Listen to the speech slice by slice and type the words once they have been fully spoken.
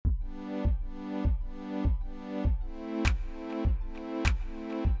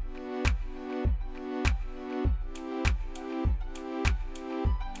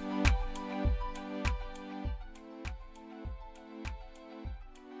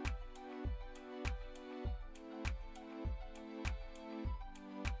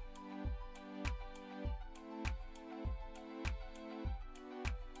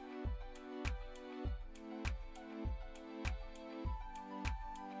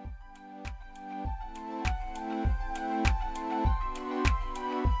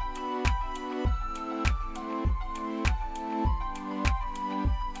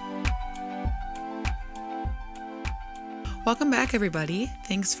Welcome back, everybody.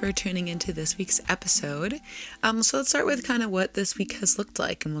 Thanks for tuning into this week's episode. So let's start with kind of what this week has looked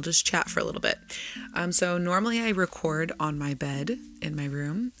like, and we'll just chat for a little bit. So normally I record on my bed in my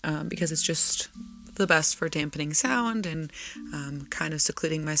room because it's just the best for dampening sound and kind of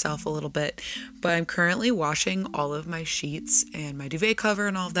secluding myself a little bit. But I'm currently washing all of my sheets and my duvet cover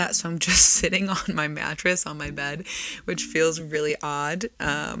and all of that, so I'm just sitting on my mattress on my bed, which feels really odd.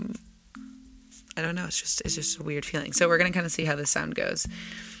 I don't know. It's just a weird feeling. So we're going to kind of see how this sound goes,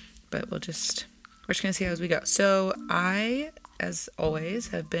 but we're just going to see how as we go. So I, as always,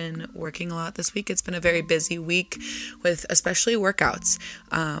 have been working a lot this week. It's been a very busy week with especially workouts.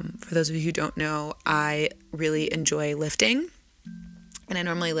 For those of you who don't know, I really enjoy lifting, and I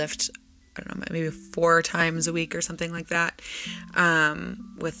normally lift, I don't know, maybe 4 times a week or something like that,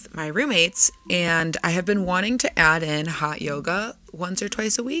 with my roommates. And I have been wanting to add in hot yoga once or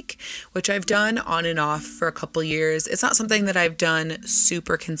twice a week, which I've done on and off for a couple years. It's not something that I've done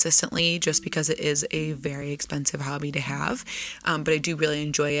super consistently just because it is a very expensive hobby to have. But I do really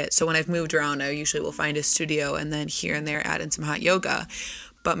enjoy it. So when I've moved around, I usually will find a studio and then here and there add in some hot yoga.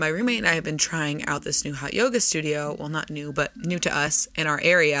 But my roommate and I have been trying out this new hot yoga studio. Well, not new, but new to us in our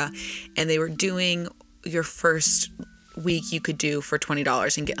area. And they were doing your first week you could do for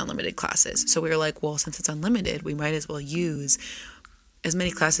 $20 and get unlimited classes. So we were like, well, since it's unlimited, we might as well use as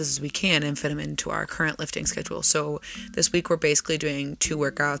many classes as we can and fit them into our current lifting schedule. So this week we're basically doing 2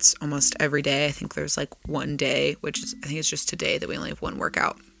 workouts almost every day. I think there's like one day, which is, I think it's just today that we only have one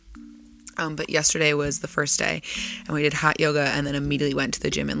workout. But yesterday was the first day and we did hot yoga and then immediately went to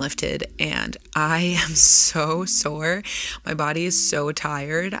the gym and lifted. And I am so sore. My body is so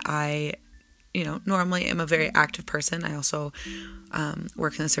tired. I normally am a very active person. I also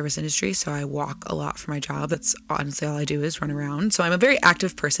work in the service industry, so I walk a lot for my job. That's honestly all I do is run around. So I'm a very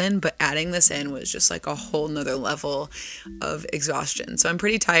active person, but adding this in was just like a whole nother level of exhaustion. So I'm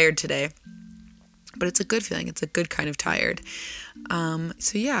pretty tired today, but it's a good feeling. It's a good kind of tired.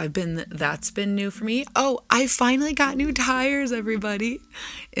 So yeah, that's been new for me. Oh, I finally got new tires, everybody.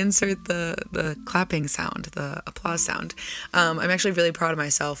 Insert the clapping sound, the applause sound. I'm actually really proud of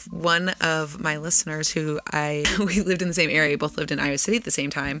myself. One of my listeners who we lived in the same area, both lived in Iowa City at the same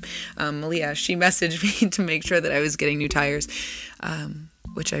time, Malia, she messaged me to make sure that I was getting new tires,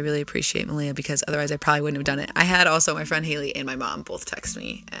 which I really appreciate, Malia, because otherwise I probably wouldn't have done it. I had also my friend Haley and my mom both text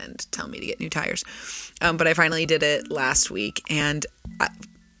me and tell me to get new tires. But I finally did it last week, and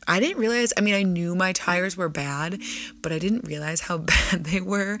I didn't realize, I knew my tires were bad, but I didn't realize how bad they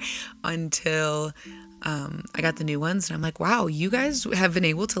were until I got the new ones. And I'm like, wow, you guys have been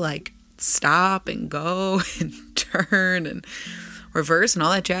able to like stop and go and turn and reverse and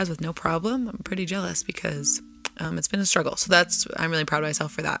all that jazz with no problem. I'm pretty jealous because it's been a struggle. So I'm really proud of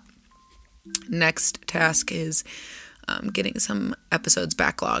myself for that. Next task is getting some episodes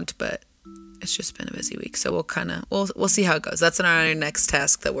backlogged, but it's just been a busy week. So we'll see how it goes. That's our next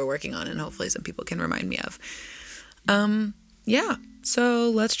task that we're working on, and hopefully some people can remind me of. Yeah. So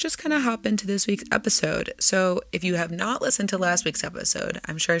let's just kind of hop into this week's episode. So if you have not listened to last week's episode,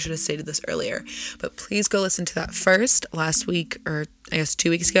 I'm sure I should have stated this earlier, but please go listen to that first. Last week, or I guess 2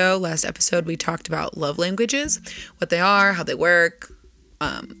 weeks ago, last episode, we talked about love languages, what they are, how they work,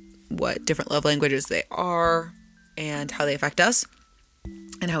 what different love languages they are, and how they affect us,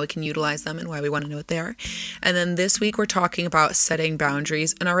 and how we can utilize them and why we want to know what they are. And then this week we're talking about setting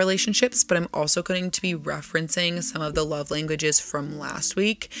boundaries in our relationships, but I'm also going to be referencing some of the love languages from last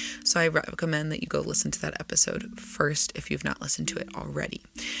week. So I recommend that you go listen to that episode first if you've not listened to it already.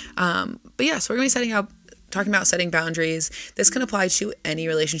 But yeah, so we're going to be talking about setting boundaries. This can apply to any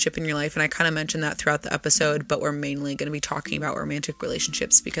relationship in your life, and I kind of mentioned that throughout the episode, but we're mainly going to be talking about romantic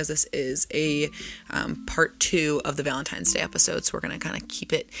relationships because this is a part 2 of the Valentine's Day episode, so we're going to kind of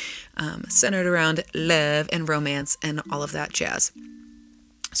keep it centered around love and romance and all of that jazz.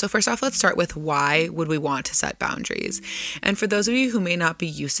 So first off, let's start with why would we want to set boundaries? And for those of you who may not be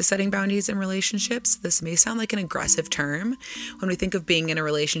used to setting boundaries in relationships, this may sound like an aggressive term. When we think of being in a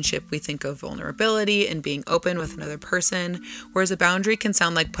relationship, we think of vulnerability and being open with another person, whereas a boundary can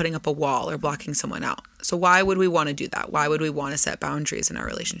sound like putting up a wall or blocking someone out. So why would we want to do that? Why would we want to set boundaries in our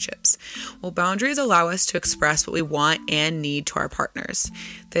relationships? Well, boundaries allow us to express what we want and need to our partners.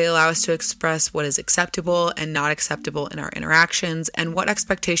 They allow us to express what is acceptable and not acceptable in our interactions and what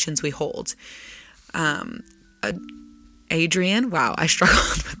expectations we hold. Adrienne, wow, I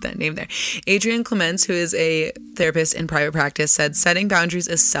struggled with that name there. Adrienne Clements, who is a therapist in private practice, said setting boundaries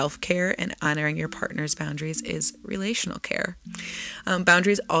is self-care and honoring your partner's boundaries is relational care.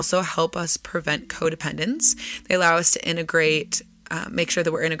 Boundaries also help us prevent codependence. They allow us to integrate make sure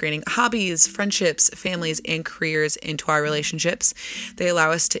that we're integrating hobbies, friendships, families, and careers into our relationships. They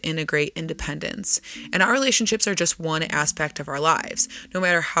allow us to integrate independence. And our relationships are just one aspect of our lives. No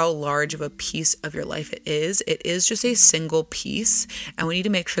matter how large of a piece of your life it is just a single piece, and we need to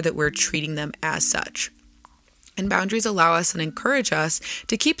make sure that we're treating them as such. And boundaries allow us and encourage us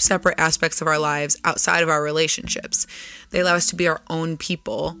to keep separate aspects of our lives outside of our relationships. They allow us to be our own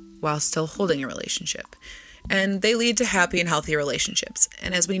people while still holding a relationship. And they lead to happy and healthy relationships.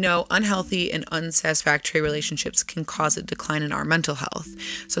 And as we know, unhealthy and unsatisfactory relationships can cause a decline in our mental health.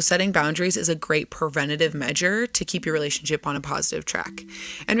 So setting boundaries is a great preventative measure to keep your relationship on a positive track.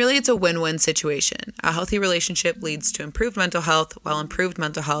 And really, it's a win-win situation. A healthy relationship leads to improved mental health, while improved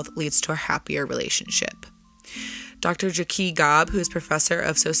mental health leads to a happier relationship. Dr. Jackie Gobb, who is professor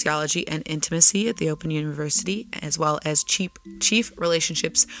of sociology and intimacy at the Open University, as well as chief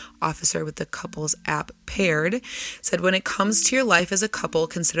relationships officer with the couples app Paired, said, when it comes to your life as a couple,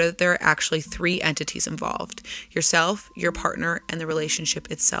 consider that there are actually 3 entities involved: yourself, your partner, and the relationship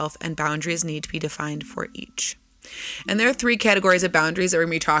itself, and boundaries need to be defined for each. And there are 3 categories of boundaries that we're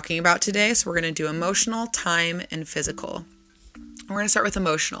going to be talking about today. So we're going to do emotional, time, and physical. We're going to start with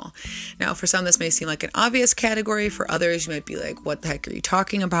emotional. Now, for some, this may seem like an obvious category. For others, you might be like, what the heck are you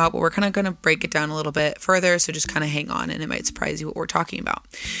talking about? But we're kind of going to break it down a little bit further. So just kind of hang on, and it might surprise you what we're talking about.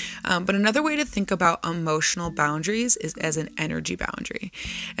 But another way to think about emotional boundaries is as an energy boundary.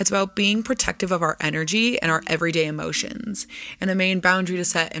 It's about being protective of our energy and our everyday emotions. And the main boundary to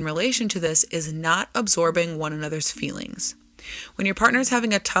set in relation to this is not absorbing one another's feelings. When your partner is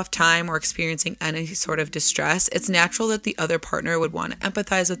having a tough time or experiencing any sort of distress, it's natural that the other partner would want to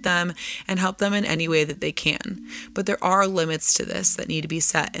empathize with them and help them in any way that they can. But there are limits to this that need to be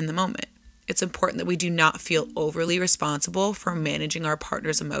set in the moment. It's important that we do not feel overly responsible for managing our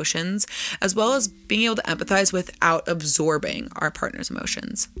partner's emotions, as well as being able to empathize without absorbing our partner's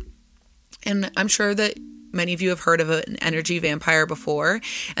emotions. And I'm sure that many of you have heard of an energy vampire before,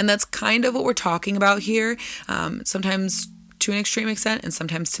 and that's kind of what we're talking about here. Sometimes to an extreme extent and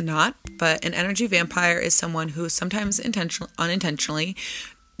sometimes to not, but an energy vampire is someone who sometimes unintentionally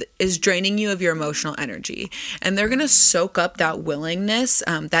is draining you of your emotional energy. And they're going to soak up that willingness,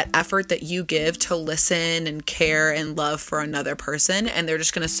 that effort that you give to listen and care and love for another person. And they're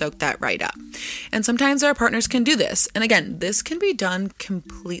just going to soak that right up. And sometimes our partners can do this. And again, this can be done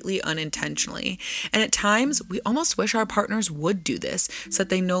completely unintentionally. And at times we almost wish our partners would do this so that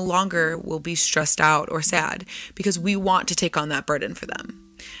they no longer will be stressed out or sad, because we want to take on that burden for them.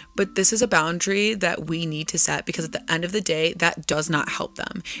 But this is a boundary that we need to set, because at the end of the day, that does not help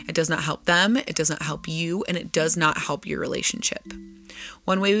them. It does not help them, it does not help you, and it does not help your relationship.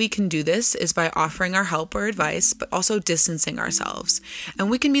 One way we can do this is by offering our help or advice, but also distancing ourselves. And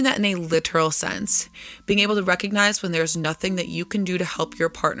we can mean that in a literal sense, being able to recognize when there's nothing that you can do to help your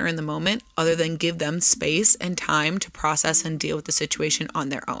partner in the moment other than give them space and time to process and deal with the situation on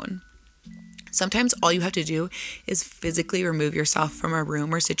their own. Sometimes all you have to do is physically remove yourself from a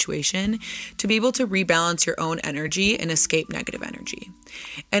room or situation to be able to rebalance your own energy and escape negative energy.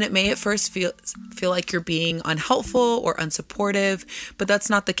 And it may at first feel like you're being unhelpful or unsupportive, but that's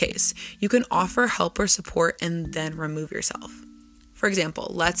not the case. You can offer help or support and then remove yourself. For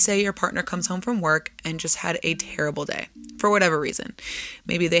example, let's say your partner comes home from work and just had a terrible day for whatever reason.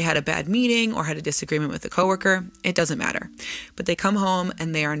 Maybe they had a bad meeting or had a disagreement with a coworker. It doesn't matter. But they come home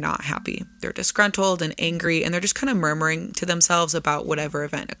and they are not happy. They're disgruntled and angry, and they're just kind of murmuring to themselves about whatever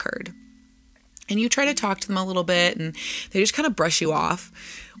event occurred. And you try to talk to them a little bit and they just kind of brush you off.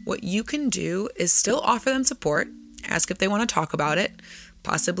 What you can do is still offer them support, ask if they want to talk about it,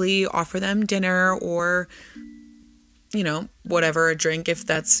 possibly offer them dinner or whatever, a drink if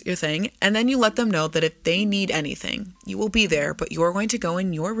that's your thing. And then you let them know that if they need anything, you will be there, but you're going to go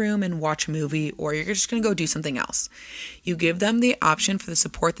in your room and watch a movie, or you're just going to go do something else. You give them the option for the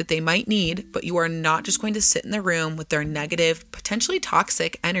support that they might need, but you are not just going to sit in the room with their negative, potentially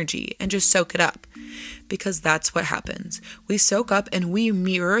toxic energy and just soak it up. Because that's what happens. We soak up and we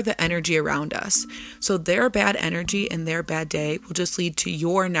mirror the energy around us. So their bad energy and their bad day will just lead to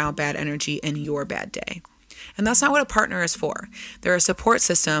your now bad energy and your bad day. And that's not what a partner is for. They're a support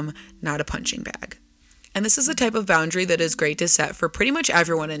system, not a punching bag. And this is a type of boundary that is great to set for pretty much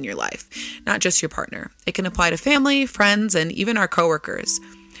everyone in your life, not just your partner. It can apply to family, friends, and even our coworkers.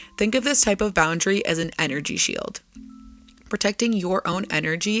 Think of this type of boundary as an energy shield. Protecting your own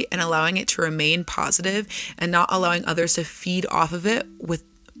energy and allowing it to remain positive and not allowing others to feed off of it with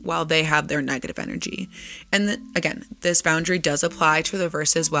while they have their negative energy. And again, this boundary does apply to the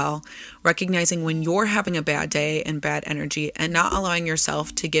reverse as well, recognizing when you're having a bad day and bad energy and not allowing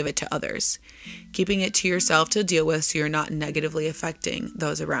yourself to give it to others, keeping it to yourself to deal with so you're not negatively affecting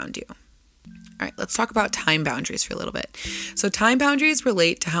those around you. All right, let's talk about time boundaries for a little bit. So time boundaries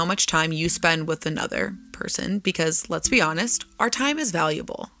relate to how much time you spend with another person because, let's be honest, our time is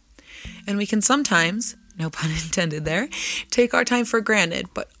valuable. And we can sometimes, no pun intended there, take our time for granted,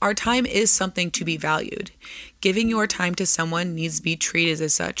 but our time is something to be valued. Giving your time to someone needs to be treated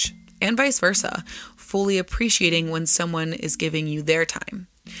as such, and vice versa, fully appreciating when someone is giving you their time.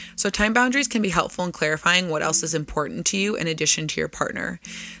 So time boundaries can be helpful in clarifying what else is important to you in addition to your partner.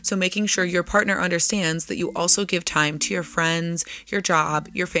 So making sure your partner understands that you also give time to your friends, your job,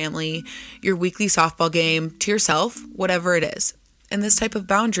 your family, your weekly softball game, to yourself, whatever it is. And this type of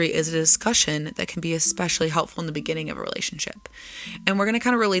boundary is a discussion that can be especially helpful in the beginning of a relationship. And we're going to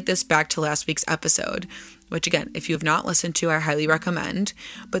kind of relate this back to last week's episode, which again, if you have not listened to, I highly recommend.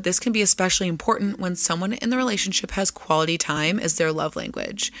 But this can be especially important when someone in the relationship has quality time as their love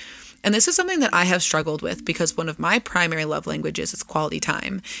language. And this is something that I have struggled with because one of my primary love languages is quality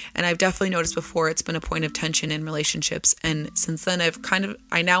time. And I've definitely noticed before it's been a point of tension in relationships. And since then,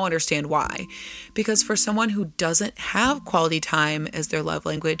 I now understand why. Because for someone who doesn't have quality time as their love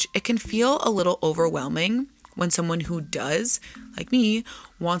language, it can feel a little overwhelming when someone who does, like me,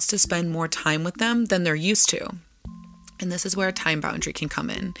 wants to spend more time with them than they're used to. And this is where a time boundary can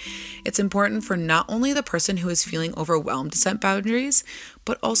come in. It's important for not only the person who is feeling overwhelmed to set boundaries,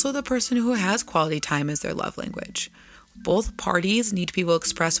 but also the person who has quality time as their love language. Both parties need to be able to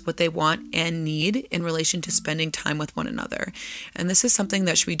express what they want and need in relation to spending time with one another. And this is something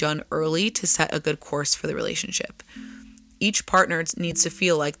that should be done early to set a good course for the relationship. Each partner needs to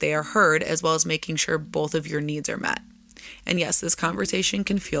feel like they are heard, as well as making sure both of your needs are met. And yes, this conversation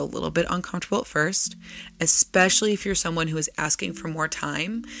can feel a little bit uncomfortable at first, especially if you're someone who is asking for more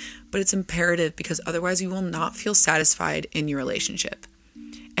time, but it's imperative because otherwise you will not feel satisfied in your relationship.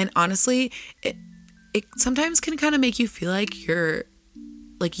 And honestly, it sometimes can kind of make you feel like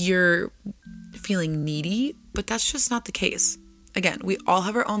you're feeling needy, but that's just not the case. Again, we all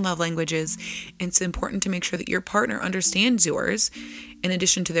have our own love languages, and it's important to make sure that your partner understands yours in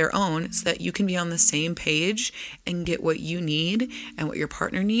addition to their own so that you can be on the same page and get what you need and what your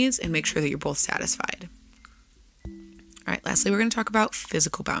partner needs and make sure that you're both satisfied. All right, lastly, we're going to talk about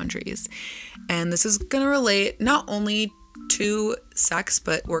physical boundaries. And this is going to relate not only to sex,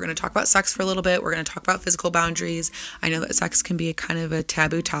 but we're going to talk about sex for a little bit. We're going to talk about physical boundaries. I know that sex can be a kind of a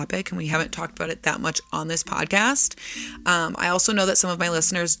taboo topic, and we haven't talked about it that much on this podcast. I also know that some of my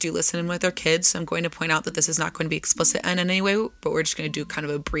listeners do listen in with their kids, so I'm going to point out that this is not going to be explicit in any way, but we're just going to do kind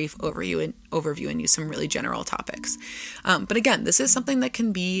of a brief overview and use some really general topics. But again, this is something that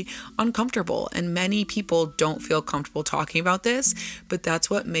can be uncomfortable, and many people don't feel comfortable talking about this, but that's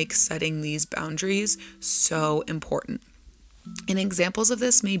what makes setting these boundaries so important. And examples of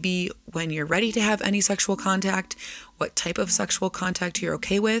this may be when you're ready to have any sexual contact, what type of sexual contact you're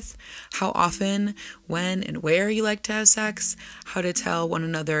okay with, how often, when, and where you like to have sex, how to tell one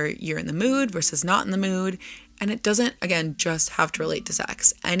another you're in the mood versus not in the mood. And it doesn't, again, just have to relate to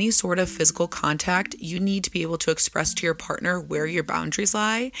sex. Any sort of physical contact, you need to be able to express to your partner where your boundaries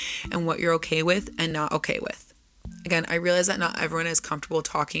lie and what you're okay with and not okay with. Again, I realize that not everyone is comfortable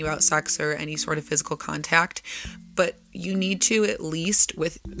talking about sex or any sort of physical contact, but you need to at least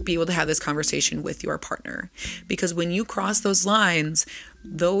be able to have this conversation with your partner. Because when you cross those lines,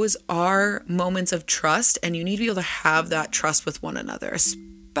 those are moments of trust, and you need to be able to have that trust with one another,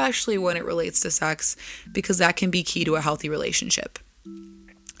 especially when it relates to sex, because that can be key to a healthy relationship.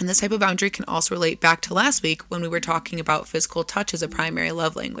 And this type of boundary can also relate back to last week when we were talking about physical touch as a primary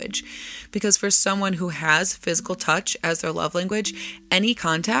love language. Because for someone who has physical touch as their love language, any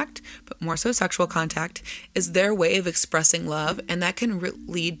contact, but more so sexual contact, is their way of expressing love, and that can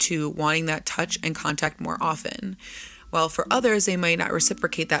lead to wanting that touch and contact more often. While for others, they might not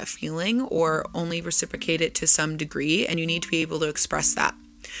reciprocate that feeling or only reciprocate it to some degree, and you need to be able to express that.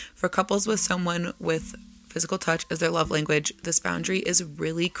 For couples with someone with physical touch as their love language, this boundary is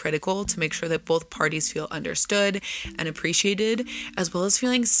really critical to make sure that both parties feel understood and appreciated, as well as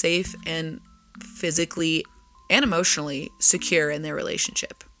feeling safe and physically and emotionally secure in their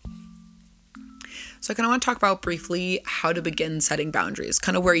relationship. So I kind of want to talk about briefly how to begin setting boundaries,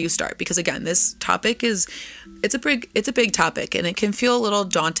 kind of where you start, because again, this topic it's a big topic and it can feel a little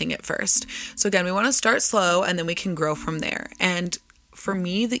daunting at first. So again, we want to start slow and then we can grow from there. And for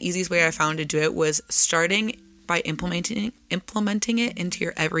me, the easiest way I found to do it was starting by implementing it into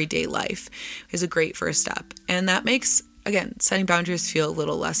your everyday life is a great first step. And that makes again, setting boundaries feel a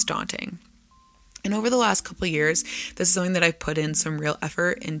little less daunting. And over the last couple of years, this is something that I've put in some real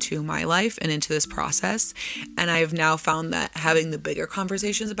effort into my life and into this process. And I've now found that having the bigger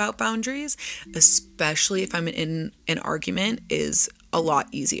conversations about boundaries, especially if I'm in an argument, is a lot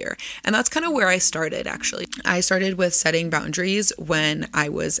easier. And that's kind of where I started, actually. I started with setting boundaries when I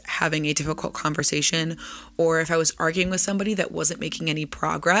was having a difficult conversation, or if I was arguing with somebody that wasn't making any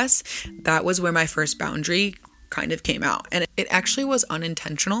progress. That was where my first boundary kind of came out. And it actually was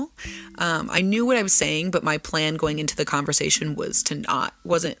unintentional. I knew what I was saying, but my plan going into the conversation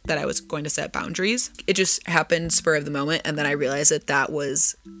wasn't that I was going to set boundaries. It just happened spur of the moment. And then I realized that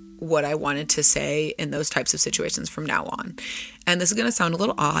was what I wanted to say in those types of situations from now on. And this is going to sound a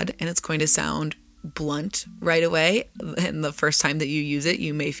little odd, and it's going to sound blunt right away. And the first time that you use it,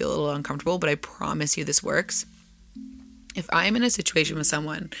 you may feel a little uncomfortable, but I promise you this works. If I'm in a situation with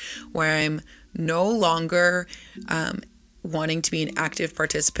someone where I'm no longer wanting to be an active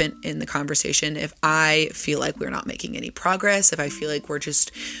participant in the conversation, if I feel like we're not making any progress, if I feel like we're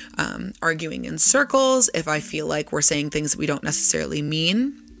just arguing in circles, if I feel like we're saying things that we don't necessarily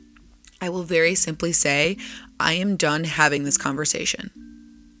mean, I will very simply say, I am done having this conversation.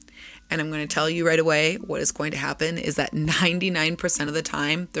 And I'm going to tell you right away what is going to happen is that 99% of the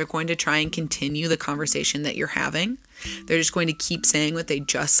time, they're going to try and continue the conversation that you're having. They're just going to keep saying what they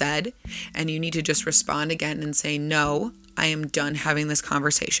just said. And you need to just respond again and say, no, I am done having this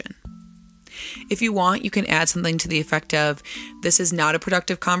conversation. If you want, you can add something to the effect of, this is not a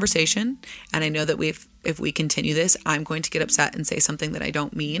productive conversation. And I know that if we continue this, I'm going to get upset and say something that I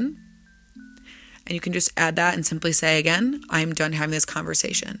don't mean. And you can just add that and simply say again, I'm done having this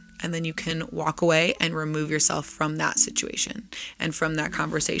conversation. And then you can walk away and remove yourself from that situation and from that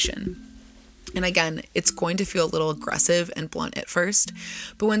conversation. And again, it's going to feel a little aggressive and blunt at first,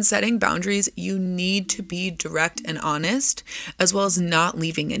 but when setting boundaries, you need to be direct and honest, as well as not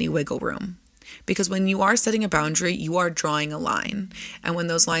leaving any wiggle room. Because when you are setting a boundary, you are drawing a line. And when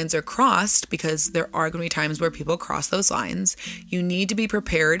those lines are crossed, because there are going to be times where people cross those lines, you need to be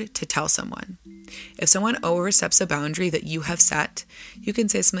prepared to tell someone. If someone oversteps a boundary that you have set, you can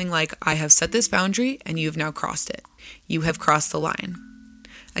say something like, I have set this boundary and you have now crossed it. You have crossed the line.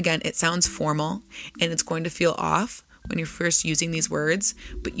 Again, it sounds formal and it's going to feel off when you're first using these words,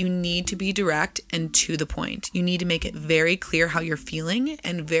 but you need to be direct and to the point. You need to make it very clear how you're feeling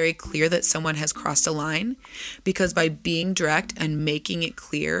and very clear that someone has crossed a line, because by being direct and making it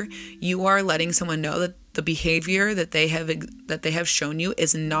clear, you are letting someone know that the behavior that they have shown you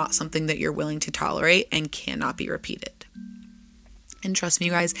is not something that you're willing to tolerate and cannot be repeated. And trust me,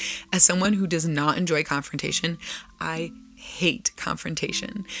 you guys, as someone who does not enjoy confrontation, I hate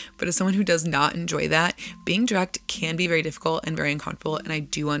confrontation. But as someone who does not enjoy that, being direct can be very difficult and very uncomfortable. And I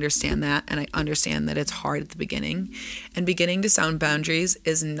do understand that. And I understand that it's hard at the beginning. And beginning to sound boundaries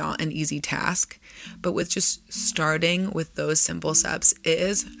is not an easy task. But with just starting with those simple steps, it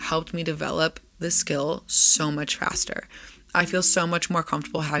has helped me develop this skill so much faster. I feel so much more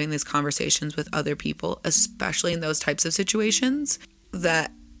comfortable having these conversations with other people, especially in those types of situations,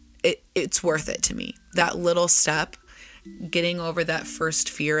 that it's worth it to me. That little step, getting over that first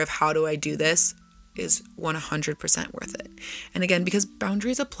fear of how do I do this, is 100% worth it. And again, because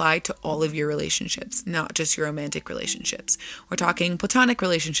boundaries apply to all of your relationships, not just your romantic relationships. We're talking platonic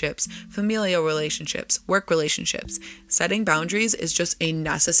relationships, familial relationships, work relationships. Setting boundaries is just a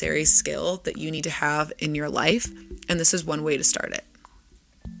necessary skill that you need to have in your life. And this is one way to start it.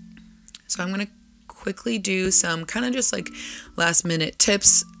 So I'm going to quickly do some kind of just like last minute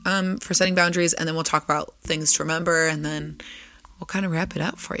tips for setting boundaries. And then we'll talk about things to remember, and then we'll kind of wrap it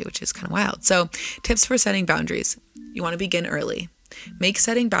up for you, which is kind of wild. So tips for setting boundaries. You want to begin early. Make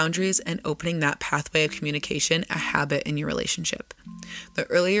setting boundaries and opening that pathway of communication a habit in your relationship. The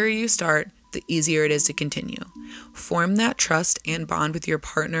earlier you start, the easier it is to continue. Form that trust and bond with your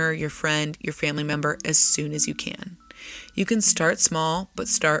partner, your friend, your family member as soon as you can. You can start small, but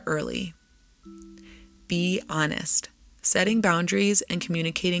start early. Be honest. Setting boundaries and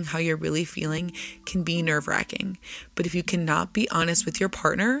communicating how you're really feeling can be nerve-wracking, but if you cannot be honest with your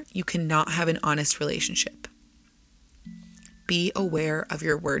partner, you cannot have an honest relationship. Be aware of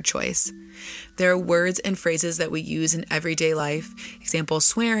your word choice. There are words and phrases that we use in everyday life, example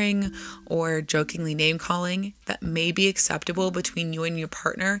swearing or jokingly name-calling, that may be acceptable between you and your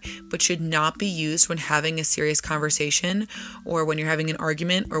partner, but should not be used when having a serious conversation or when you're having an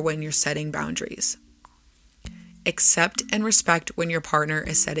argument or when you're setting boundaries. Accept and respect when your partner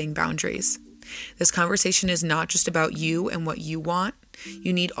is setting boundaries. This conversation is not just about you and what you want.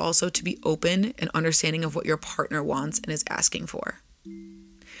 You need also to be open and understanding of what your partner wants and is asking for.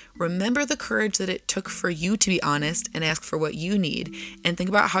 Remember the courage that it took for you to be honest and ask for what you need, and think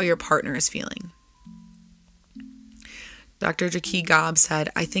about how your partner is feeling. Dr. Jackie Gobb said,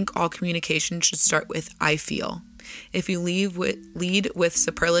 I think all communication should start with I feel. If you lead with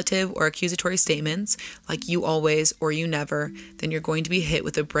superlative or accusatory statements like you always or you never, then you're going to be hit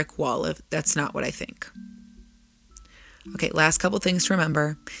with a brick wall of that's not what I think. Okay, last couple things to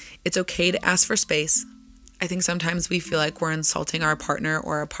remember. It's okay to ask for space. I think sometimes we feel like we're insulting our partner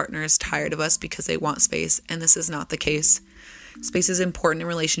or our partner is tired of us because they want space, and this is not the case. Space is important in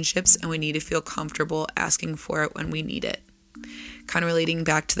relationships, and we need to feel comfortable asking for it when we need it. Kind of relating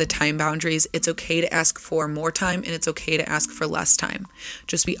back to the time boundaries, it's okay to ask for more time and it's okay to ask for less time.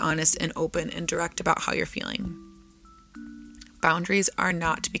 Just be honest and open and direct about how you're feeling. Boundaries are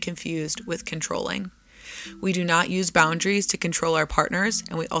not to be confused with controlling. We do not use boundaries to control our partners,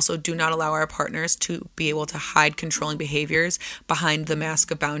 and we also do not allow our partners to be able to hide controlling behaviors behind the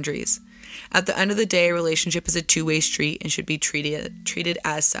mask of boundaries. At the end of the day, a relationship is a two-way street and should be treated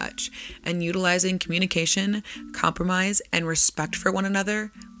as such. And utilizing communication, compromise, and respect for one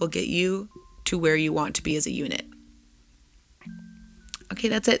another will get you to where you want to be as a unit. Okay,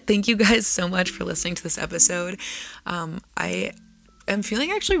 that's it. Thank you guys so much for listening to this episode. I'm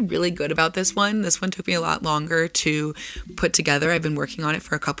feeling actually really good about this one. This one took me a lot longer to put together. I've been working on it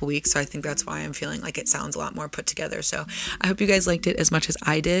for a couple weeks, so I think that's why I'm feeling like it sounds a lot more put together. So I hope you guys liked it as much as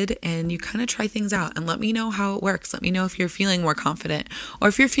I did, and you kind of try things out and let me know how it works. Let me know if you're feeling more confident or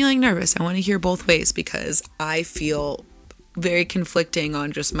if you're feeling nervous. I want to hear both ways because I feel very conflicting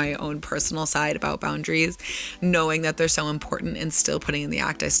on just my own personal side about boundaries, knowing that they're so important and still putting in the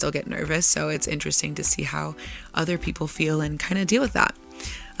act. I still get nervous, so it's interesting to see how other people feel and kind of deal with that.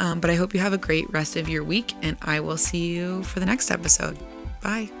 But I hope you have a great rest of your week, and I will see you for the next episode.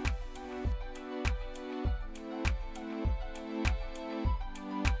 Bye.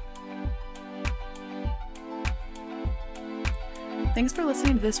 Thanks for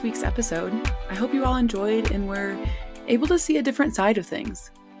listening to this week's episode. I hope you all enjoyed and were able to see a different side of things.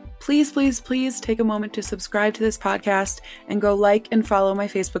 Please, please, please take a moment to subscribe to this podcast and go like and follow my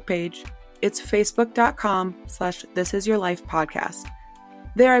Facebook page. It's facebook.com/thisisyourlifepodcast.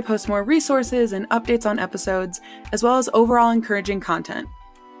 There I post more resources and updates on episodes, as well as overall encouraging content.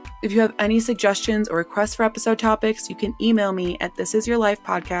 If you have any suggestions or requests for episode topics, you can email me at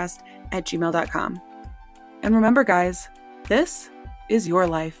thisisyourlifepodcast@gmail.com. And remember, guys, this is your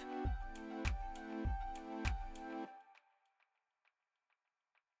life.